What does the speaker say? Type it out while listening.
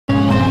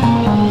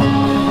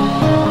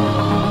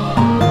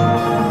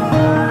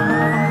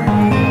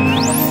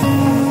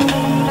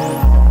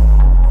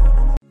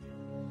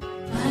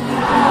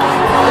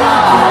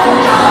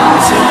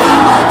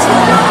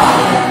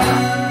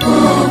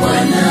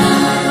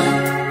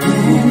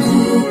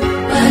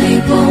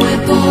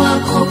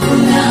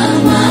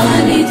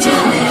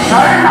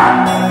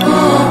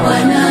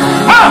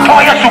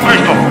wa Yesu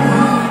Kristo.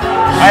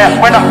 Haya,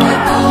 kwenda.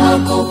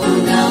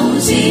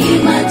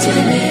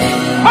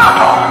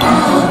 Moto.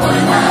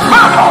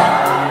 Moto.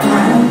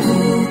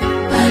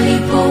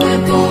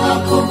 Palipowepo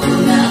wako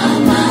kuna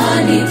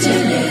amani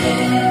tele.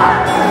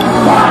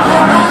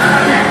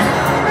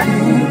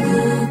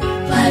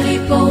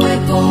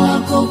 Palipowepo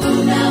wako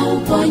kuna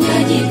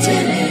uponyaji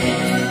tele.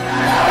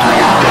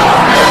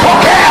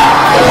 Pokea,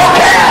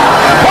 pokea,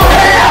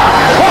 pokea,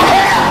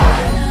 pokea.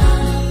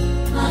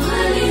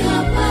 Mahali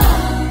hapa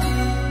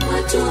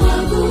watu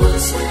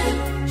waguse,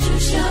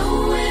 shusha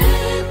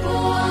uwepo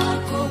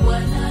wako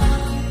Bwana.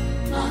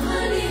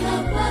 Mahali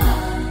hapa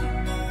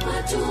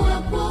watu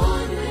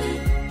wapone,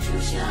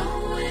 shusha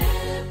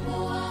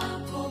uwepo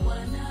wako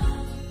Bwana.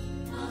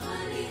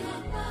 Mahali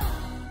hapa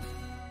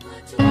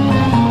watu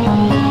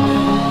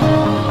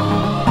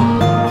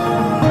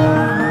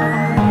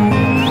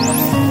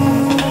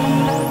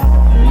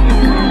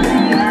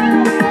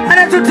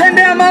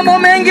anatutendea mambo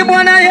mengi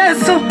Bwana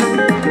Yesu.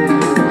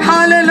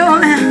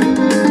 Haleluya.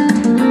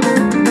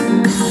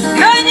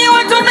 Enyi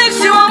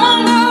watumishi wa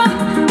Mungu,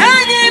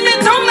 enyi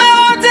mitume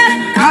wote,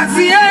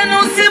 kazi yenu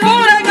si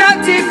bure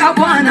katika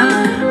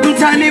Bwana,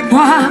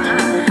 mtalipwa.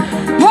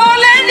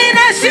 Poleni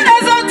na shida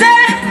zote,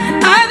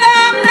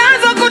 adhabu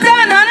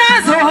mnazokutana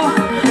nazo,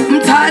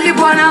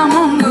 mtalipwa na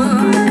Mungu.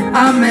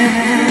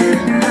 Amen.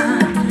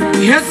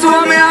 Yesu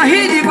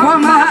ameahidi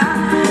kwamba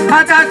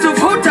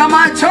atatufuta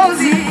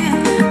machozi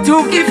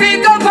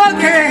tukifika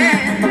kwake.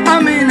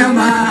 Amina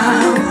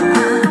Baba.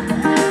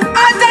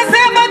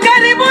 Atasema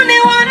karibuni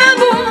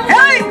wanangu,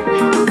 hey,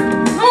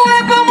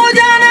 muwe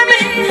pamoja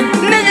nami,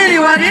 ninyi ni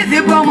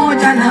warithi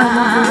pamoja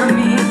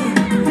nami.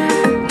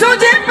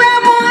 Tujipe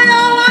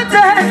moyo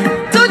wote,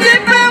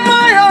 tujipe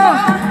moyo,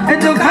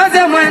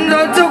 tukaze mwendo,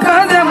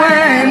 tukaze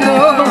mwendo.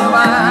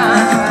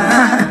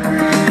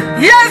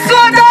 Yesu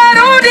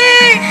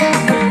atarudi,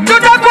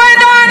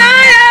 tutakwenda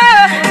naye.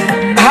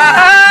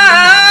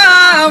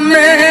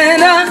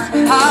 Amen.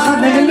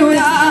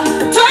 Hallelujah.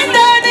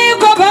 Twendeni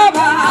kwa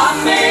Baba.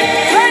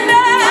 Amen.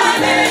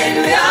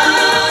 Hallelujah.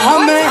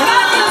 Amen.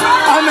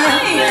 Amen.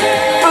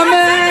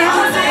 Amen.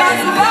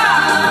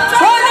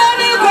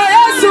 Twendeni kwa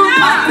Yesu.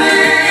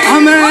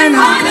 Amen. Amen.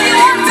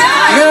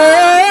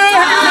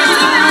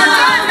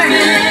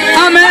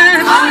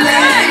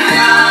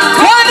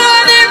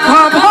 Twendeni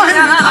kwa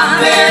Bwana.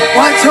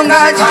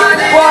 Wachungaji,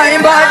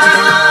 waimbaji.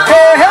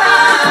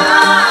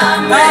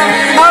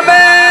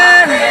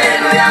 Amen.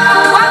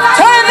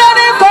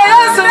 Twendeni kwa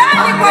Yesu.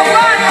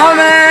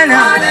 Amen.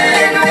 Amen.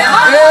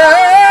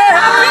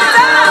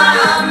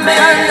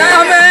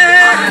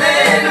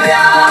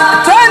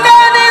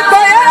 Twendeni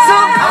kwa Yesu.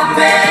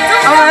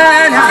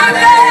 Amen.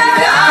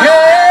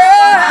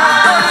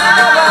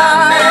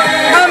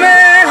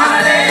 Amen.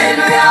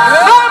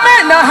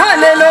 Amen.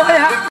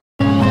 Hallelujah.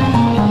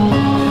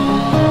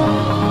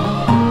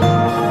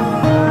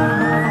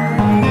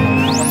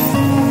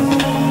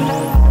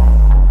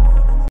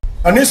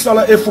 Kanisa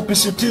la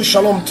FPCT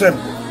Shalom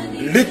Temple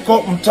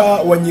liko mtaa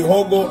wa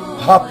Nyihogo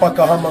hapa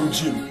Kahama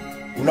mjini.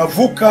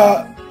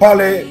 Unavuka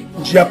pale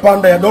njia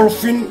panda ya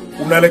Dolphin,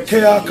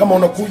 unaelekea kama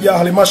unakuja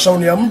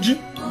halmashauri ya mji.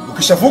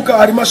 Ukishavuka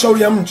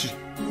halmashauri ya mji,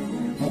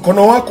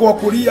 mkono wako wa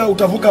kulia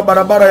utavuka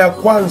barabara ya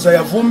kwanza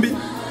ya vumbi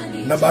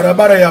na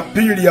barabara ya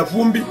pili ya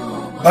vumbi.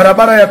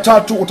 Barabara ya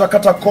tatu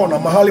utakata kona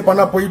mahali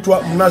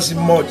panapoitwa Mnazi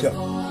Mmoja,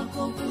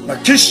 na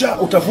kisha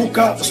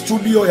utavuka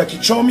studio ya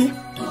Kichomi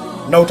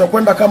na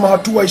utakwenda kama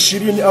hatua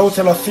 20 au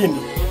 30.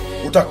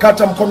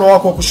 Utakata mkono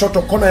wako wa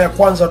kushoto kona ya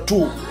kwanza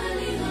tu,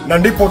 na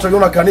ndipo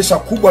utaliona kanisa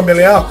kubwa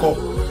mbele yako.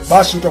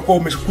 Basi utakuwa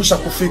umekwisha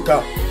kufika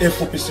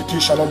FPCT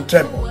Shalom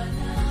Temple.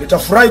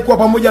 Nitafurahi kuwa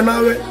pamoja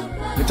nawe,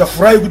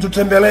 nitafurahi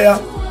kututembelea,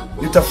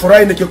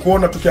 nitafurahi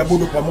nikikuona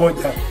tukiabudu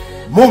pamoja.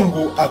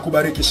 Mungu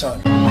akubariki sana.